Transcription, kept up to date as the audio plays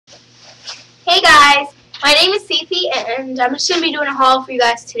My name is Siphi, and I'm just going to be doing a haul for you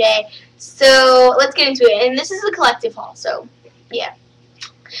guys today. So, let's get into it. And this is a collective haul, so, yeah.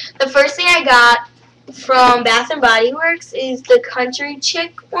 The first thing I got from Bath & Body Works is the Country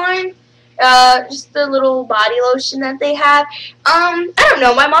Chick one. Just the little body lotion that they have. I don't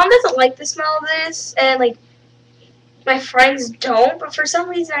know. My mom doesn't like the smell of this, and, like, my friends don't, but for some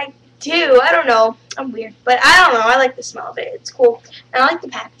reason I do. I don't know. I'm weird. But I don't know. I like the smell of it. It's cool. And I like the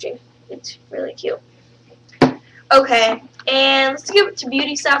packaging. It's really cute. Okay, and let's get to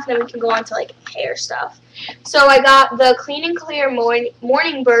beauty stuff, and then we can go on to, like, hair stuff. So I got the Clean and Clear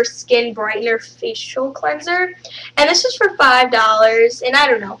Morning Burst Skin Brightener Facial Cleanser, and this was for $5, and I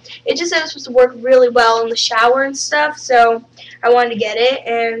don't know. It just said it was supposed to work really well in the shower and stuff, so I wanted to get it,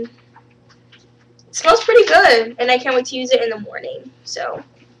 and it smells pretty good, and I can't wait to use it in the morning, so,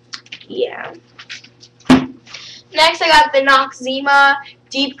 yeah. Next, I got the Noxzema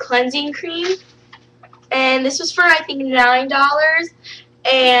Deep Cleansing Cream. And this was for, I think, $9.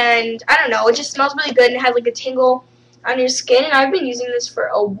 And, I don't know, it just smells really good. And it has, like, a tingle on your skin. And I've been using this for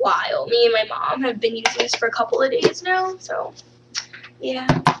a while. Me and my mom have been using this for a couple of days now. So, yeah.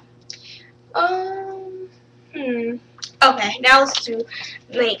 Okay, now let's do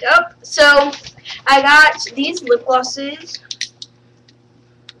makeup. So, I got these lip glosses.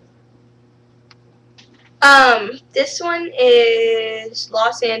 This one is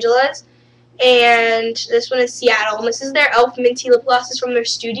Los Angeles. And this one is Seattle. And this is their e.l.f. Minty lip glosses from their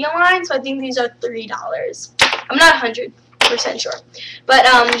studio line. So I think these are $3. I'm not 100% sure. But,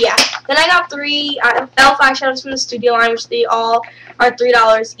 yeah. Then I got 3 e.l.f. eyeshadows from the studio line, which they all are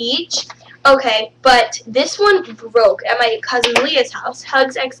 $3 each. Okay, but this one broke at my cousin Leah's house.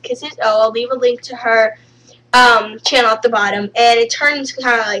 Hugs X Kisses. Oh, I'll leave a link to her channel at the bottom. And it turns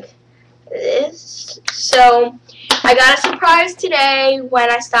kind of like this. So I got a surprise today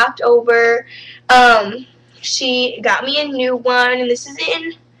when I stopped over. She got me a new one, and this is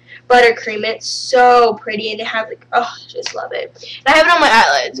in buttercream, and it's so pretty, and it has, like, oh, I just love it. And I have it on my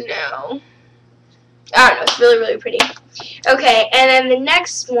eyelids now. I don't know, it's really, really pretty. Okay, and then the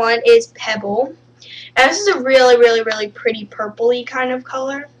next one is Pebble. And this is a really, really, really pretty purpley kind of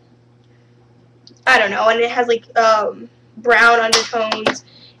color. I don't know, and it has, like, brown undertones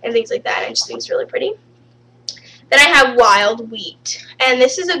and things like that, and I just think it's really pretty. Then I have Wild Wheat, and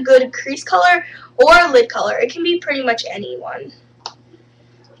this is a good crease color or lid color. It can be pretty much any one.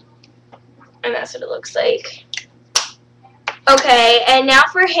 And that's what it looks like. Okay, and now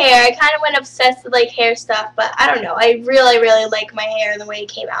for hair. I kind of went obsessed with, like, hair stuff, but I don't know. I really, really like my hair and the way it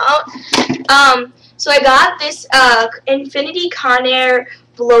came out. So I got this Infinity Conair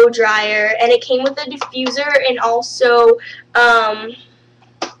blow dryer, and it came with a diffuser and also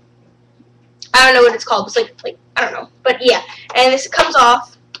I don't know what it's called. It's like I don't know, but yeah. And this comes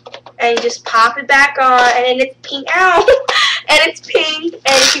off, and you just pop it back on, and it's pink. Ow! And it's pink, and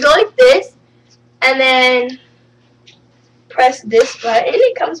if you go like this, and then press this button,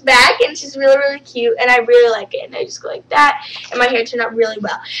 it comes back, and it's just really, really cute, and I really like it. And I just go like that, and my hair turned out really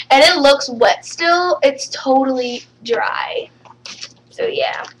well. And it looks wet still. It's totally dry. So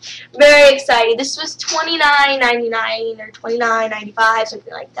yeah, very excited. This was $29.99 or $29.95,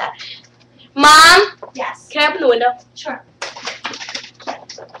 something like that. Mom? Yes. Can I open the window? Sure.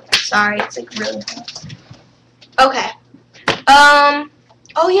 Sorry, it's like really hot. Okay.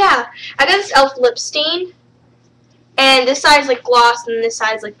 Oh yeah, I got this e.l.f. lip stain. And this side's like gloss, and this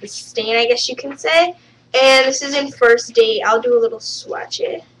side's like the stain, I guess you can say. And this is in First Date. I'll do a little swatch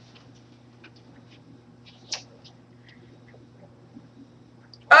it.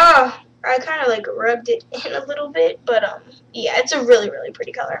 Oh, I kind of like rubbed it in a little bit, but yeah, it's a really, really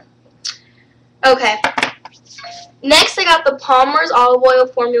pretty color. Okay. Next, I got the Palmer's Olive Oil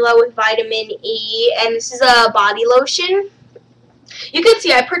Formula with Vitamin E, and this is a body lotion. You can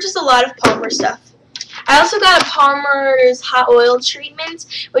see I purchased a lot of Palmer stuff. I also got a Palmer's Hot Oil Treatment,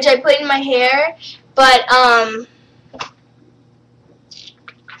 which I put in my hair, but, oh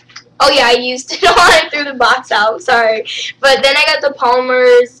yeah, I used it all. I threw the box out, sorry. But then I got the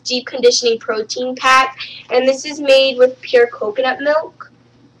Palmer's Deep Conditioning Protein Pack, and this is made with pure coconut milk.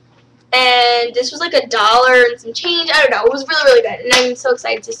 And this was like $1 and some change. I don't know. It was really, really good. And I'm so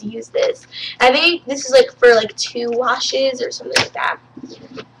excited to use this. I think this is like for like 2 washes or something like that.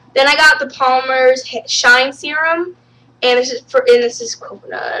 Then I got the Palmer's Shine Serum. And this is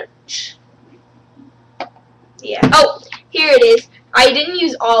coconut. Yeah. Oh, here it is. I didn't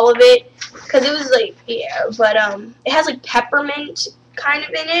use all of it because it was like, yeah, but it has like peppermint kind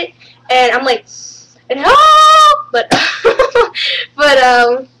of in it. And I'm like, oh, but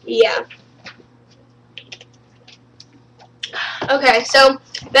yeah. Okay, so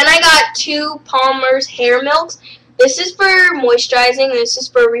then I got 2 Palmer's hair milks. This is for moisturizing and this is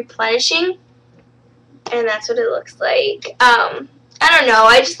for replenishing. And that's what it looks like. I don't know.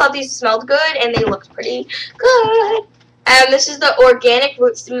 I just thought these smelled good and they looked pretty good. And this is the Organic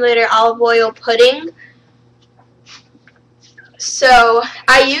Root Stimulator Olive Oil Pudding. So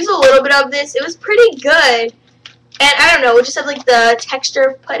I used a little bit of this. It was pretty good. And I don't know. It just had like the texture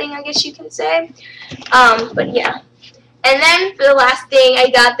of pudding, I guess you can say. But yeah. And then for the last thing, I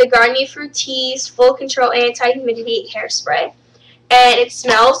got the Garnier Fructis Full Control Anti-Humidity Hairspray. And it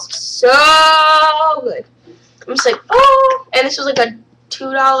smells so good. I'm just like, oh. And this was like a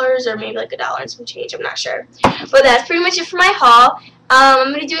 $2 or maybe like $1 and some change. I'm not sure. But that's pretty much it for my haul. I'm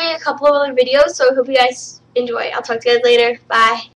going to be doing a couple of other videos, so I hope you guys enjoy. I'll talk to you guys later. Bye.